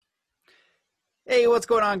Hey, what's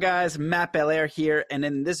going on, guys? Matt Belair here, and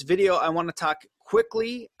in this video, I want to talk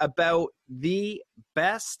quickly about the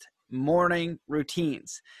best morning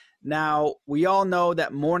routines. Now, we all know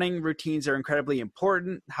that morning routines are incredibly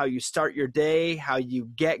important. How you start your day, how you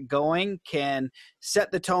get going can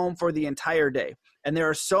set the tone for the entire day. And there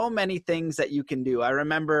are so many things that you can do. I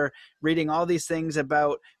remember reading all these things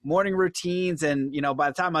about morning routines, and by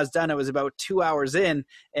the time I was done, it was about 2 hours in,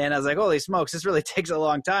 and I was like, holy smokes, this really takes a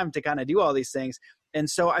long time to kind of do all these things. And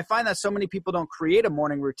so I find that so many people don't create a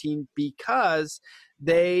morning routine because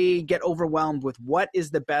they get overwhelmed with what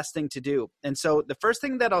is the best thing to do. And so the first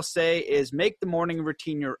thing that I'll say is make the morning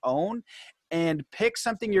routine your own and pick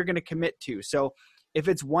something you're going to commit to. So if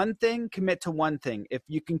it's one thing, commit to one thing. If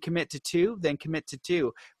you can commit to two, then commit to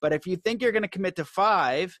two. But if you think you're going to commit to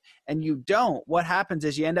five and you don't, what happens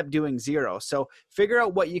is you end up doing zero. So figure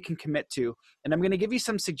out what you can commit to. And I'm going to give you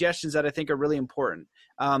some suggestions that I think are really important.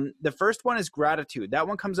 The first one is gratitude. That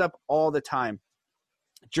one comes up all the time.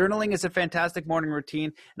 Journaling is a fantastic morning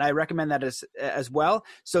routine, and I recommend that as well.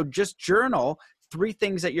 So just journal 3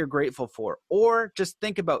 things that you're grateful for, or just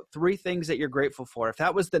think about 3 things that you're grateful for. If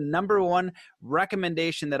that was the number one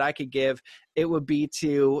recommendation that I could give, it would be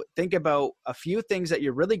to think about a few things that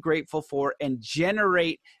you're really grateful for and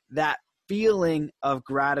generate that feeling of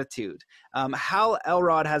gratitude. Hal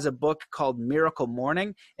Elrod has a book called Miracle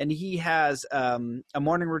Morning, and he has a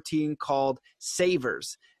morning routine called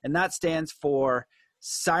Savers, and that stands for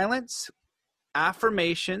silence,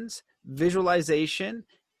 affirmations, visualization,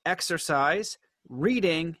 exercise,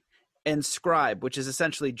 reading, and scribe, which is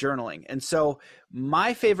essentially journaling. And so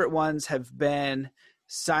my favorite ones have been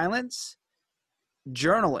silence,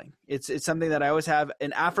 journaling. It's something that I always have,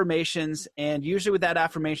 in affirmations, and usually with that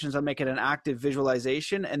affirmations, I'll make it an active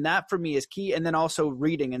visualization, and that for me is key. And then also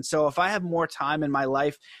reading. And so if I have more time in my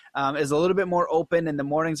life, is a little bit more open, and the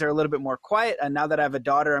mornings are a little bit more quiet. And now that I have a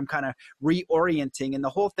daughter, I'm kind of reorienting. And the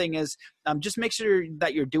whole thing is just make sure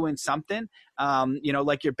that you're doing something,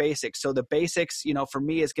 like your basics. So the basics, for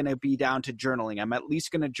me is going to be down to journaling. I'm at least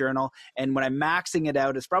going to journal. And when I'm maxing it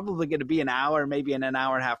out, it's probably going to be an hour, maybe an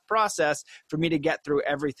hour and a half process for me to get through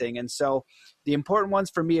everything. And so the important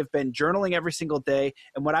ones for me have been journaling every single day.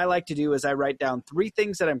 And what I like to do is I write down 3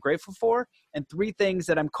 things that I'm grateful for and 3 things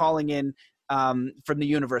that I'm calling in from the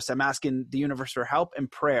universe. I'm asking the universe for help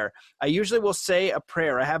and prayer. I usually will say a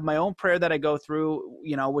prayer. I have my own prayer that I go through,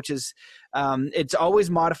 which is, it's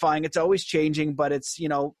always modifying, it's always changing, but it's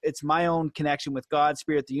my own connection with God,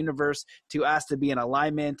 spirit, the universe, to ask to be in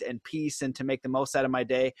alignment and peace and to make the most out of my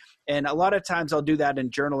day. And a lot of times I'll do that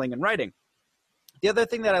in journaling and writing. The other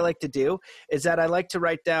thing that I like to do is that I like to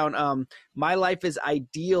write down my life is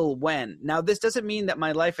ideal when. Now, this doesn't mean that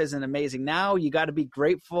my life isn't amazing now. You got to be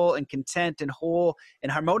grateful and content and whole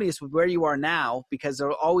and harmonious with where you are now, because there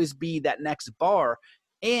will always be that next bar.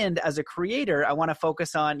 And as a creator, I want to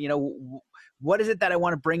focus on, what is it that I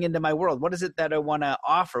want to bring into my world? What is it that I want to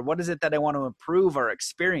offer? What is it that I want to improve or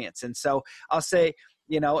experience? And so I'll say,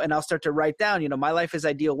 and I'll start to write down, my life is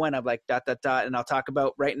ideal when. I'm like, ... And I'll talk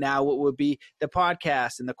about right now what would be the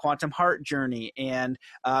podcast and the quantum heart journey and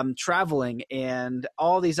traveling and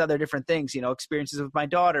all these other different things, experiences with my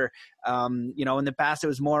daughter. In the past, it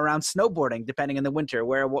was more around snowboarding, depending on the winter,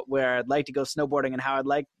 where I'd like to go snowboarding and how I'd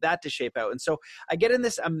like that to shape out. And so I get in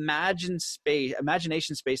this imagination space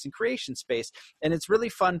and creation space, and it's really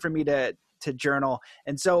fun for me to journal.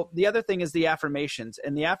 And so the other thing is the affirmations,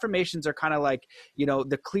 and the affirmations are kind of like,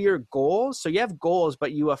 the clear goals. So you have goals,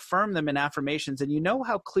 but you affirm them in affirmations, and you know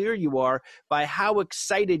how clear you are by how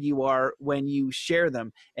excited you are when you share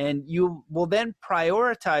them, and you will then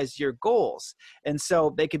prioritize your goals. And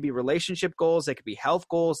so they could be relationship goals, they could be health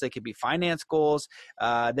goals, they could be finance goals,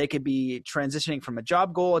 they could be transitioning from a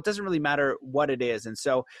job goal. It doesn't really matter what it is. And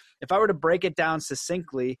so if I were to break it down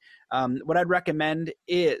succinctly, what I'd recommend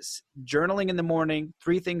is journaling in the morning,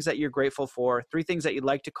 3 things that you're grateful for, 3 things that you'd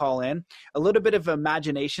like to call in, a little bit of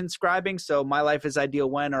imagination scribing. So my life is ideal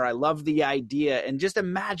when, or I love the idea, and just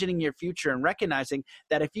imagining your future and recognizing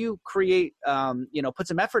that if you create, put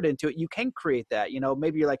some effort into it, you can create that.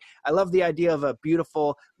 Maybe you're like, I love the idea of a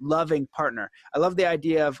beautiful, loving partner. I love the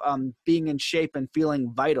idea of being in shape and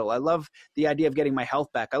feeling vital. I love the idea of getting my health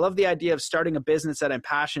back. I love the idea of starting a business that I'm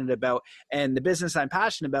passionate about, and the business I'm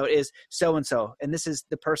passionate about is so-and-so, and this is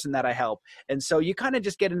the person that I help. And so you kind of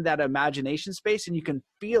just get into that imagination space, and you can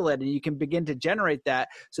feel it, and you can begin to generate that.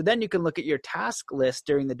 So then you can look at your task list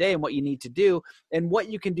during the day and what you need to do and what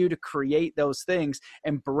you can do to create those things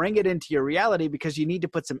and bring it into your reality, because you need to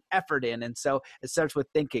put some effort in. And so it starts with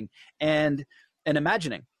thinking and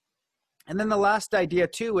imagining. And then the last idea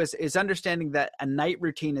too is understanding that a night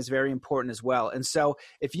routine is very important as well. And so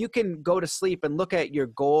if you can go to sleep and look at your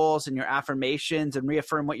goals and your affirmations and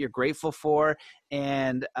reaffirm what you're grateful for,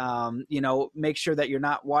 and make sure that you're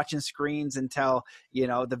not watching screens until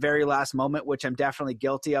the very last moment, which I'm definitely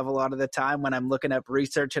guilty of a lot of the time when I'm looking up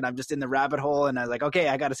research and I'm just in the rabbit hole and I'm like, okay,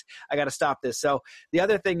 I gotta stop this. So the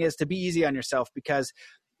other thing is to be easy on yourself, because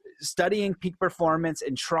studying peak performance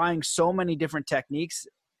and trying so many different techniques,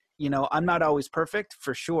 I'm not always perfect,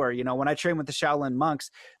 for sure. When I trained with the Shaolin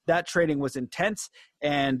monks, that training was intense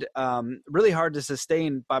and really hard to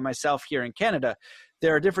sustain by myself here in Canada.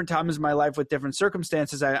 There are different times in my life with different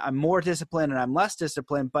circumstances. I'm more disciplined and I'm less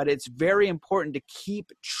disciplined, but it's very important to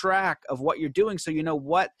keep track of what you're doing so you know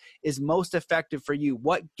what is most effective for you,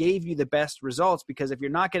 what gave you the best results, because if you're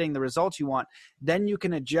not getting the results you want, then you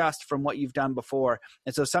can adjust from what you've done before.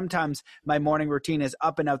 And so sometimes my morning routine is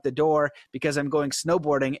up and out the door because I'm going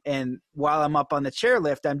snowboarding, and while I'm up on the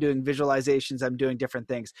chairlift, I'm doing visualizations, I'm doing different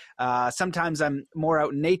things. Sometimes I'm more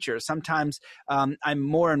out in nature. Sometimes I'm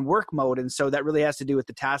more in work mode, and so that really has to do with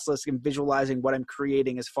the task list and visualizing what I'm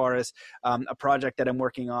creating as far as a project that I'm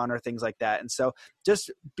working on or things like that. And so just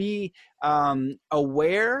be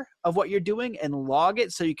aware of what you're doing and log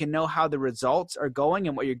it so you can know how the results are going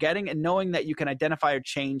and what you're getting, and knowing that you can identify or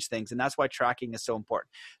change things. And that's why tracking is so important.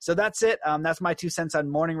 So that's it. That's my 2 cents on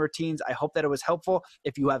morning routines. I hope that it was helpful.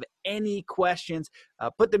 If you have any questions,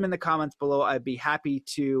 put them in the comments below. I'd be happy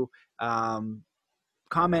to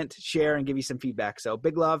comment, share, and give you some feedback. So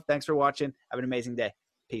big love. Thanks for watching. Have an amazing day.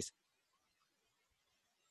 Peace.